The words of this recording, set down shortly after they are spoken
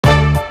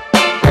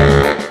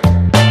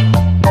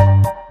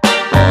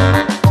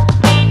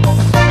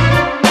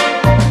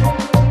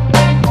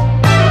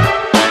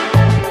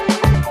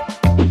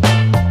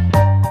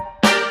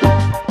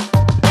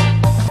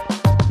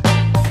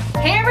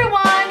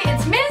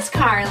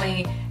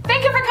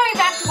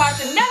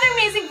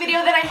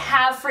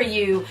have for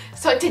you.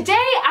 So today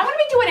I'm going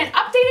to be doing an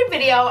updated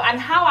video on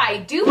how I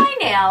do my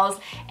nails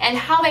and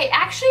how they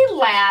actually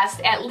last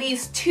at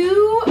least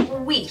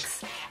 2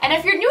 weeks. And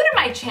if you're new to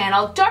my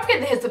channel, don't forget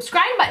to hit the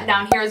subscribe button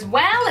down here as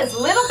well as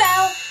little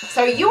bell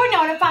so you are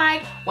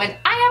notified when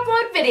I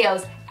upload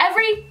videos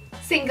every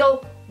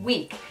single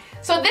week.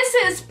 So this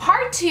is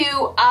part 2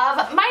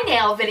 of my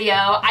nail video.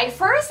 I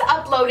first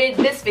uploaded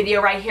this video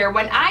right here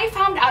when I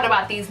found out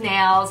about these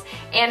nails,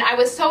 and I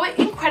was so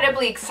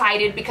incredibly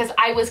excited because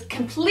I was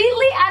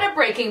completely at a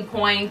breaking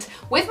point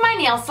with my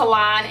nail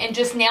salon and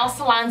just nail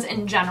salons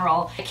in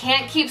general. I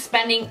can't keep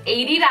spending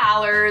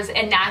 $80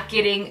 and not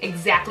getting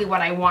exactly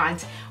what I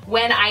want.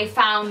 When I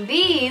found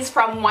these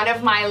from one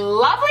of my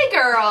lovely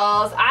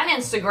girls on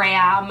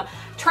Instagram,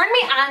 turned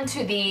me on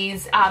to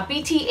these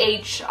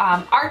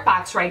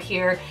BTArtbox right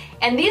here,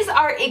 and these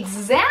are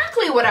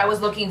exactly what I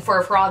was looking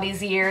for all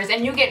these years,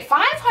 and you get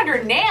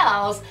 500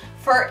 nails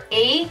for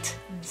 $8.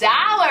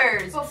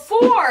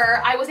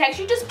 Before, I was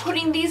actually just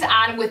putting these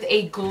on with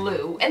a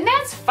glue, and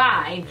that's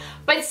fine.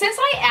 But since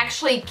I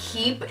actually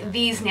keep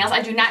these nails,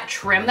 I do not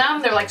trim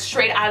them. They're like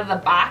straight out of the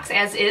box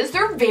as is.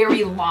 They're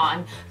very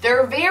long.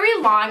 They're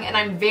very long, and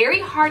I'm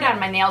very hard on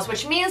my nails,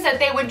 which means that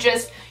they would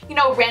just, you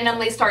know,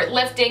 randomly start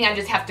lifting. I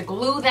just have to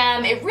glue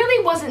them. It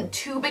really wasn't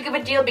too big of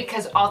a deal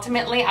because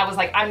ultimately I was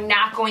like, I'm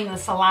not going to the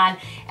salon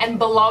and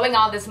blowing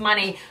all this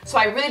money, so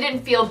I really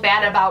didn't feel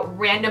bad about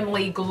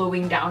randomly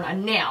gluing down a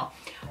nail.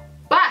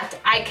 But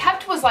I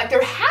was like,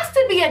 there has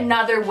to be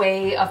another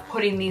way of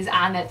putting these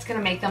on that's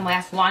gonna make them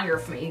last longer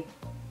for me.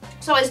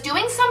 So I was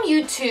doing some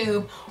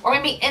YouTube or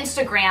maybe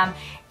Instagram,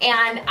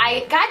 and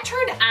I got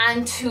turned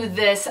on to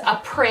this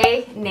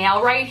Après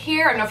nail right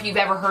here. I don't know if you've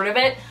ever heard of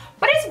it,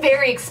 but it's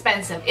very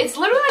expensive. It's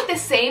literally like the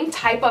same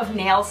type of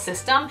nail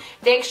system.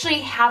 They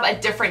actually have a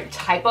different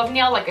type of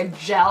nail, like a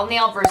gel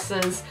nail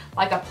versus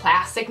like a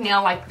plastic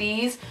nail like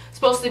these. It's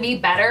supposed to be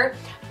better.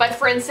 But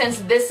for instance,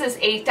 this is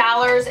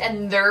 $8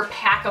 and their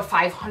pack of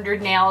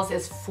 500 nails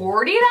is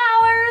 $40.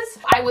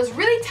 I was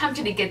really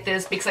tempted to get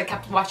this because I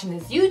kept watching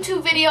these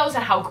YouTube videos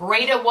and how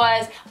great it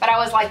was, but I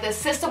was like, the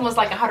system was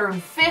like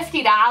 $150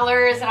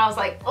 and I was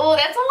like, oh,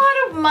 that's a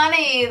lot of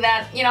money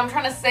that, you know, I'm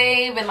trying to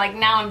save, and like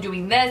now I'm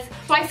doing this.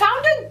 So I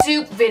found a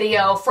dupe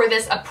video for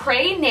this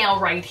Après nail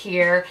right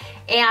here,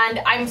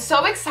 and I'm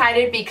so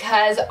excited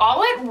because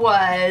all it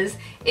was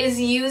is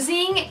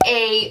using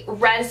a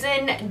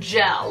resin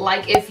gel.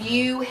 Like if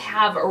you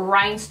have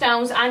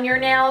rhinestones on your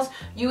nails,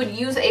 you would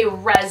use a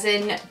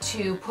resin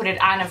to put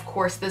it on. Of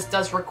course, this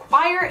does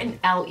require an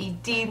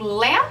LED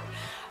lamp.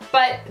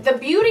 But the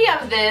beauty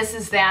of this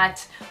is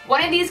that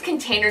one of these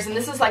containers, and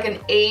this is like an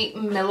 8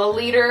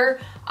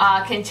 milliliter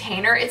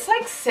container, it's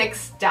like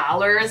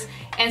 $6.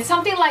 And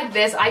something like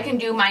this, I can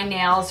do my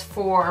nails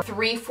for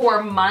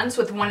 3-4 months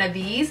with one of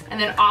these.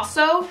 And then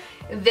also,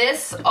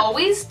 this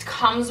always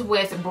comes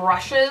with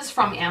brushes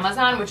from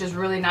Amazon, which is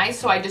really nice.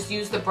 So I just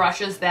use the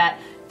brushes that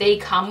they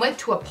come with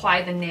to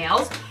apply the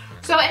nails.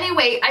 So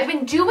anyway, I've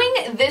been doing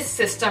this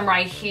system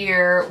right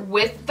here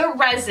with the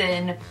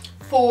resin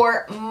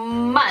for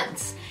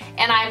months,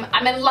 and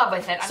I'm in love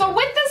with it. So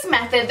with this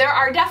method, there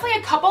are definitely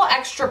a couple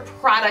extra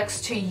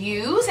products to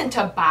use and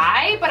to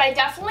buy, but I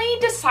definitely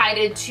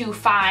decided to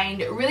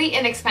find really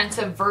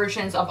inexpensive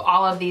versions of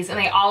all of these, and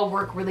they all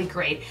work really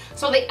great.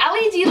 So the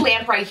LED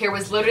lamp right here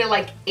was literally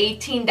like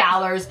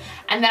 $18,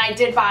 and then I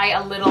did buy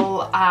a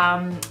little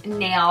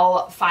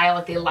nail file,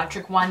 like the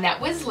electric one, that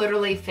was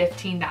literally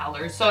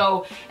 $15.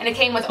 So, and it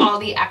came with all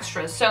the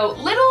extras. So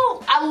a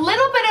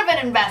little bit of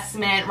an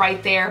investment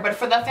right there, but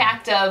for the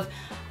fact of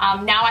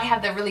now I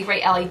have the really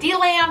great LED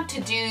lamp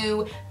to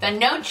do the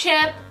no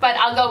chip, but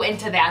I'll go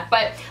into that.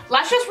 But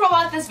let's just roll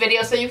out this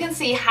video so you can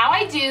see how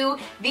I do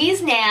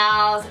these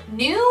nails,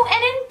 new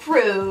and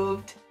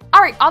improved.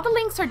 All right, all the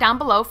links are down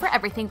below for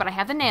everything, but I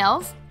have the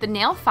nails, the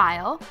nail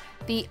file,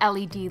 the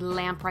LED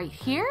lamp right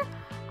here.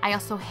 I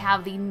also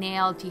have the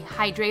nail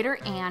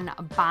dehydrator and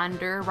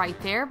bonder right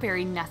there,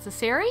 very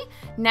necessary.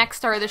 Next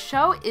star of the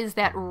show is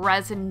that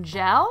resin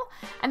gel.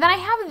 And then I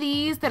have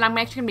these that I'm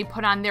actually gonna be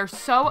put on. They're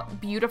so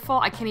beautiful,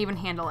 I can't even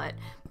handle it.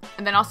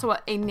 And then also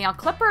a nail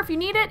clipper if you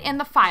need it, and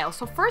the file.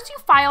 So first you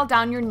file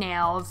down your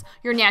nails,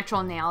 your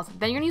natural nails,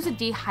 then you're gonna use a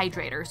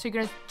dehydrator. So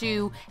you're gonna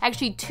do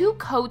actually 2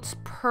 coats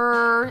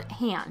per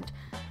hand.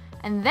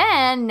 And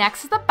then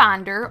next is the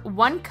bonder,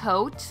 1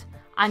 coat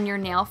on your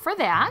nail for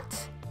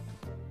that.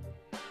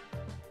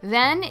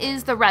 Then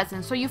is the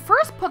resin. So you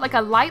first put like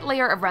a light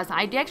layer of resin.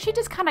 I actually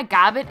just kind of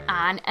gob it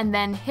on and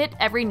then hit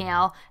every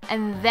nail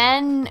and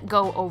then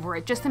go over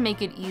it just to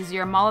make it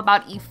easier. I'm all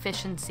about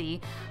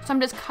efficiency. So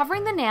I'm just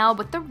covering the nail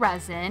with the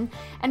resin,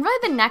 and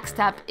really the next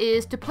step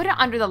is to put it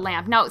under the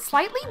lamp. Now it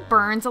slightly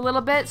burns a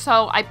little bit,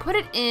 so I put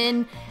it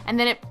in and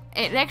then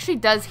it actually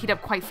does heat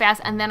up quite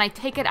fast, and then I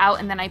take it out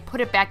and then I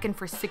put it back in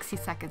for 60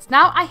 seconds.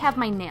 Now I have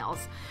my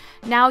nails.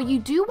 Now you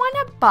do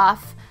want to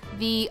buff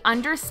the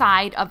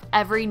underside of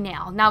every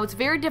nail. Now it's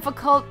very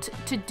difficult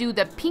to do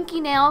the pinky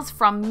nails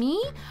from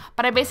me,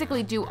 but I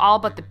basically do all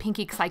but the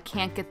pinky because I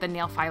can't get the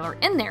nail filer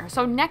in there.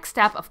 So next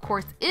step, of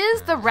course,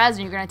 is the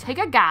resin. You're gonna take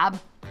a gob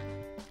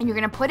and you're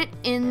gonna put it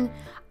in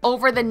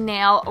over the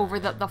nail, over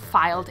the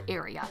filed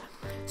area.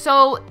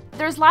 So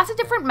there's lots of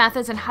different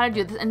methods on how to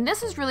do this, and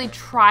this is really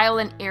trial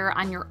and error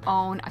on your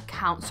own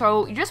account.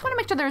 So you just want to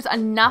make sure there's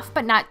enough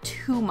but not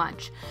too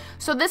much.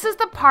 So this is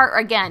the part,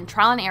 again,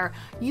 trial and error.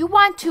 You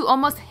want to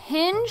almost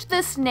hinge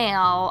this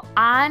nail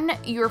on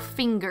your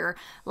finger,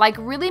 like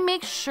really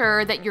make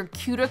sure that your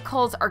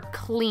cuticles are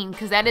clean,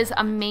 because that is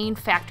a main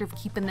factor of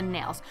keeping the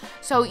nails.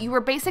 So you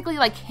were basically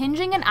like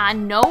hinging it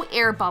on, no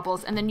air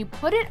bubbles, and then you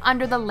put it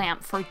under the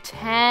lamp for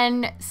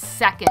 10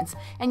 seconds.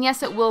 And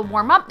yes, it will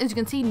warm up. As you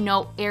can see,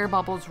 no air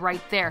bubbles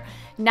right there.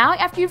 Now,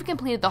 after you've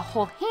completed the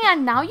whole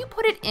hand, now you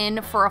put it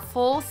in for a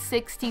full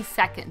 60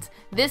 seconds.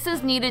 This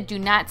is needed. Do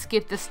not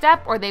skip the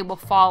step or they will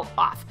fall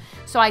off.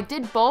 So I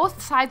did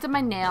both sides of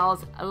my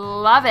nails.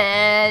 Love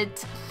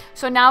it.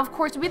 So now, of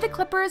course, with the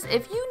clippers,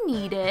 if you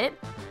need it.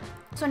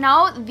 So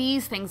now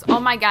these things, oh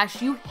my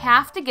gosh, you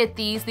have to get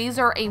these. These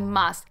are a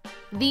must.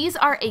 These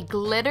are a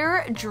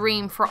glitter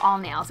dream for all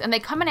nails, and they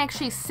come in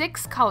actually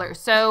 6 colors.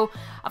 So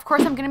of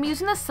course I'm gonna be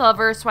using the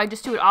silver, so I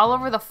just do it all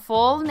over the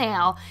full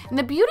nail. And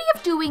the beauty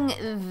of doing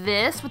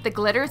this with the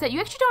glitter is that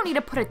you actually don't need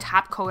to put a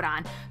top coat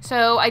on.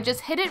 So I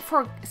just hit it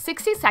for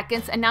 60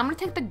 seconds, and now I'm gonna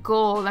take the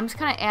gold. I'm just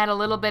gonna add a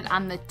little bit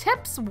on the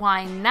tips.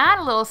 Why not?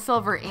 A little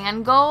silver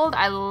and gold.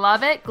 I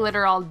love it.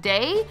 Glitter all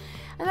day.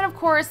 And then of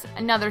course,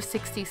 another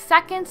 60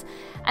 seconds.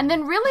 And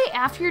then really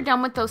after you're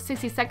done with those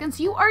 60 seconds,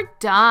 you are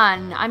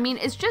done. I mean,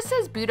 it's just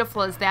as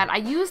beautiful as that. I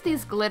use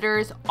these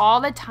glitters all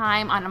the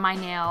time on my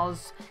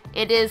nails.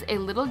 It is a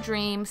little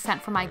dream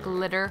sent from my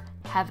glitter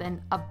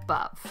heaven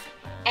above.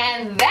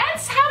 And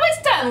that's how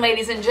it's done,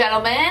 ladies and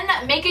gentlemen.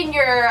 Making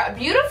your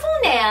beautiful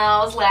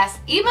nails last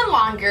even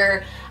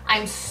longer.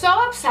 I'm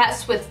so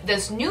obsessed with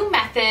this new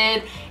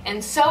method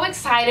and so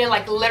excited.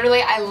 Like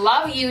literally, I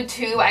love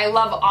YouTube. I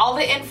love all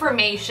the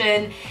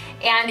information.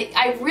 And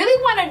I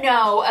really want to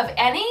know if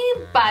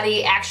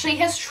anybody actually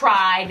has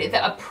tried the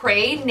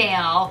Apre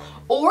nail,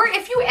 or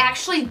if you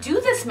actually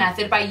do this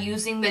method by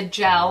using the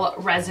gel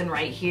resin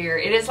right here.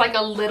 It is like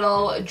a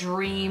little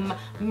dream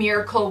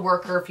miracle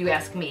worker, if you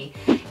ask me.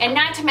 And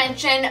not to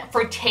mention,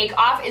 for take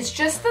off, it's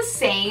just the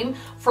same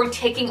for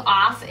taking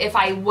off if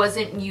I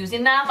wasn't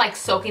using them, like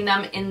soaking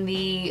them in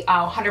the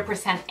 100%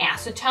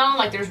 acetone.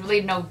 Like there's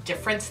really no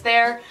difference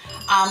there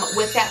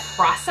with that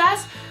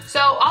process. So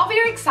all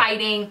very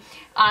exciting.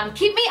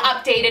 Keep me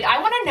updated.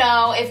 I want to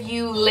know if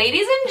you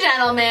ladies and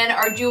gentlemen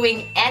are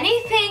doing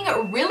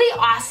anything really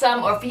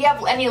awesome, or if you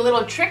have any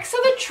little tricks of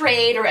the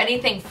trade or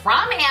anything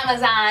from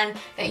Amazon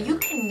that you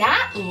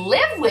cannot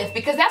live with,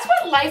 because that's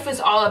what life is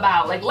all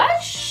about. Like,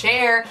 let's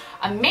share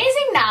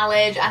amazing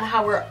knowledge on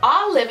how we're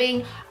all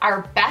living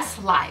our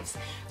best lives.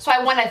 So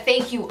I want to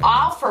thank you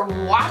all for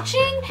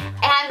watching,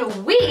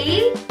 and we